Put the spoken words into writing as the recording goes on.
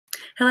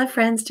Hello,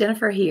 friends.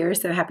 Jennifer here.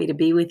 So happy to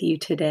be with you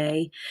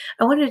today.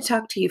 I wanted to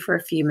talk to you for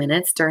a few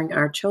minutes during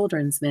our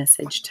children's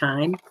message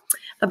time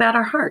about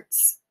our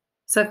hearts.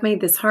 So I've made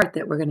this heart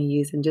that we're going to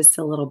use in just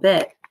a little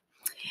bit.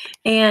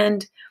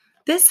 And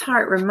this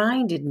heart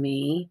reminded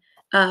me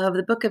of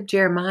the book of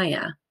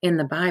Jeremiah in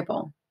the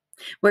Bible,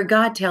 where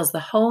God tells the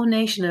whole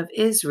nation of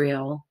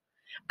Israel,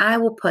 I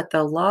will put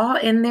the law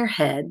in their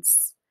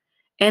heads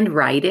and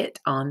write it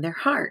on their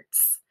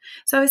hearts.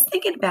 So I was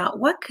thinking about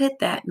what could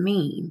that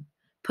mean?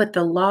 Put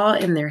the law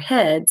in their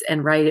heads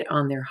and write it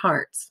on their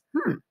hearts.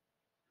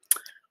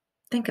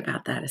 Think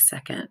about that a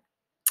second.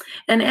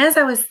 And as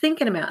I was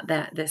thinking about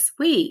that this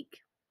week,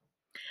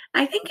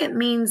 I think it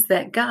means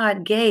that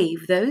God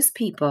gave those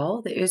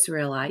people, the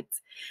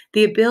Israelites,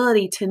 the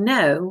ability to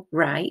know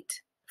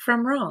right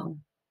from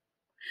wrong.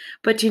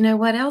 But you know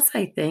what else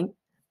I think?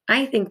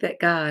 I think that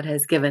God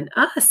has given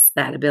us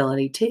that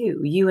ability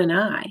too, you and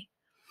I.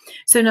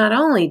 So not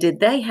only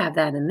did they have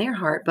that in their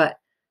heart, but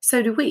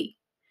so do we.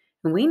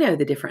 And we know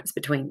the difference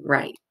between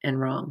right and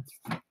wrong.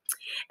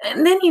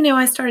 And then,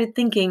 I started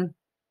thinking,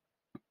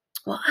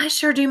 well, I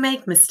sure do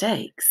make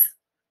mistakes.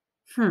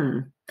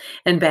 And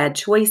bad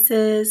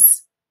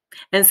choices.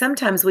 And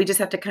sometimes we just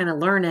have to kind of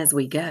learn as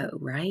we go,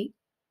 right?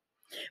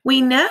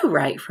 We know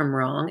right from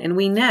wrong, and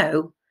we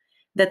know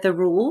that the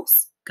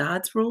rules,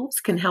 God's rules,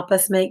 can help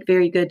us make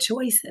very good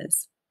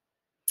choices.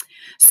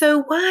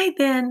 So why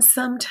then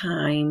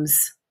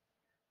sometimes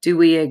do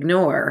we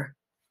ignore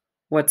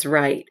what's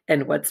right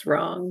and what's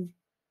wrong?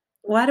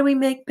 Why do we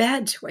make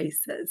bad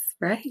choices,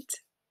 right?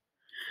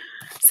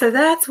 So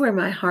that's where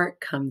my heart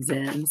comes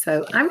in.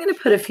 So I'm going to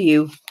put a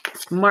few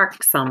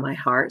marks on my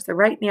heart. So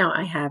right now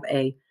I have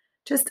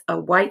just a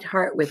white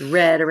heart with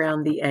red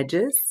around the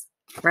edges,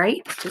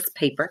 right? Just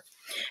paper.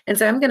 And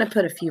so I'm going to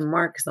put a few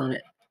marks on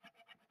it.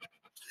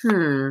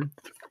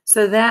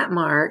 So that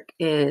mark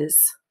is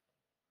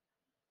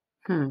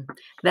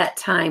that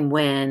time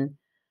when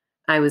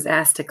I was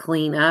asked to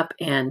clean up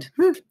and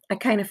I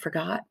kind of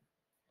forgot.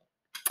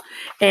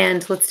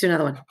 And let's do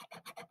another one.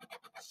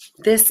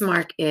 This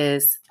mark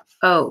is,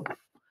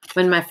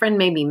 when my friend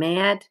made me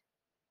mad,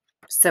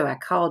 so I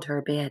called her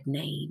a bad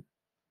name,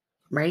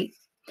 right?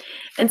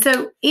 And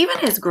so even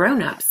as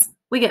grown-ups,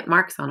 we get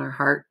marks on our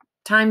heart,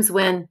 times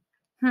when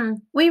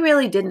we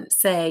really didn't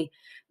say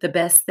the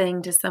best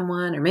thing to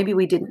someone, or maybe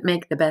we didn't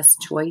make the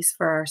best choice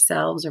for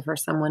ourselves or for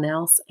someone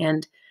else.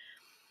 And,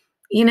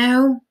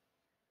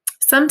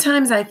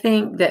 sometimes I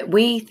think that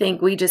we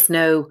think we just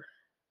know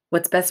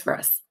what's best for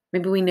us.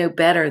 Maybe we know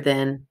better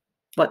than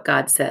what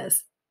God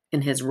says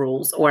in his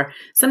rules. Or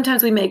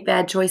sometimes we make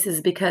bad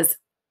choices because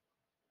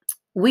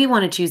we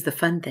want to choose the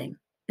fun thing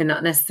and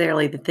not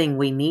necessarily the thing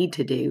we need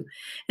to do.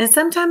 And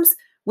sometimes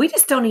we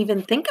just don't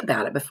even think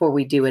about it before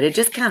we do it. It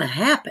just kind of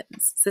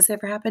happens. Has this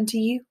ever happened to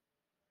you?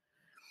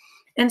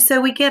 And so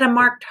we get a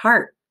marked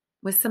heart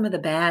with some of the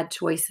bad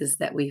choices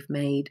that we've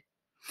made.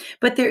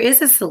 But there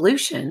is a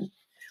solution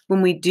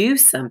when we do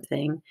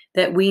something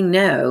that we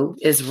know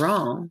is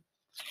wrong,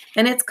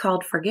 and it's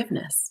called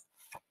forgiveness.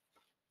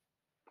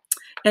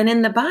 And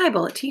in the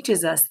Bible, it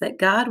teaches us that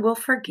God will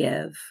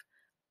forgive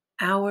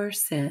our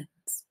sins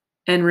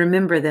and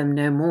remember them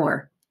no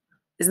more.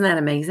 Isn't that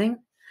amazing?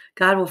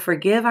 God will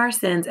forgive our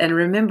sins and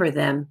remember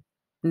them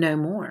no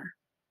more.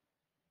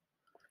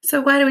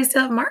 So why do we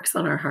still have marks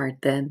on our heart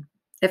then?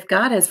 If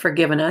God has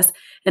forgiven us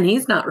and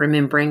he's not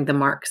remembering the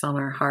marks on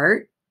our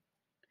heart.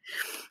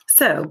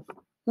 So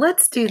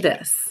let's do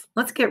this.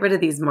 Let's get rid of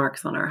these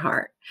marks on our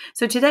heart.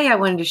 So today I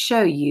wanted to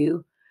show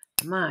you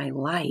my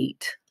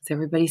light. Does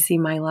everybody see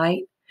my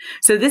light?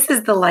 So this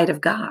is the light of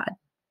God.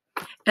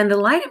 And the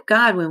light of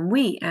God, when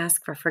we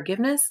ask for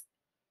forgiveness,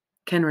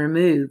 can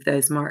remove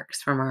those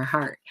marks from our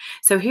heart.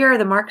 So here are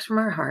the marks from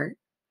our heart.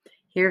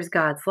 Here's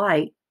God's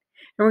light.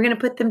 And we're going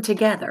to put them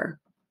together.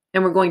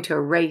 And we're going to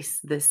erase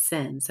this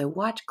sin. So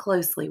watch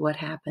closely what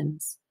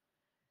happens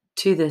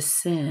to the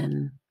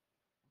sin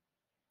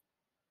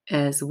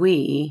as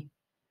we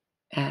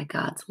add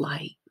God's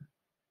light.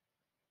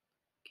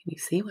 Can you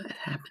see what's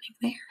happening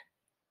there?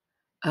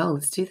 Oh,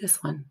 let's do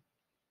this one.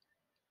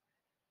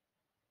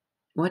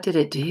 What did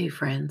it do,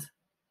 friends?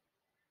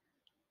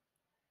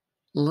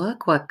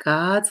 Look what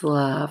God's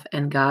love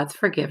and God's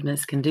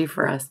forgiveness can do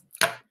for us.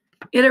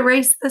 It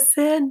erased the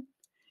sin.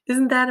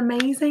 Isn't that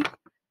amazing?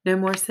 No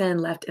more sin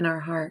left in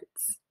our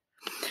hearts.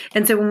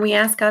 And so when we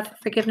ask God for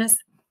forgiveness,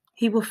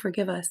 he will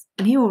forgive us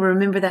and he will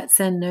remember that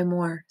sin no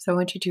more. So I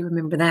want you to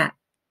remember that.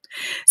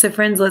 So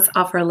friends, let's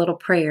offer a little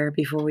prayer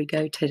before we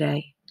go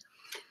today.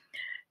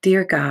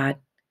 Dear God,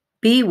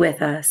 be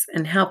with us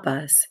and help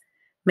us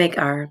make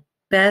our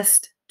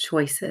best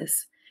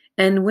choices.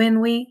 And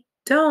when we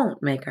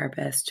don't make our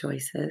best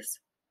choices,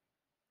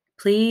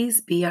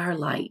 please be our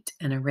light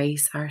and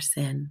erase our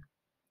sin.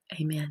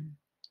 Amen.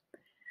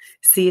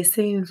 See you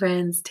soon,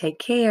 friends. Take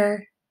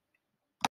care.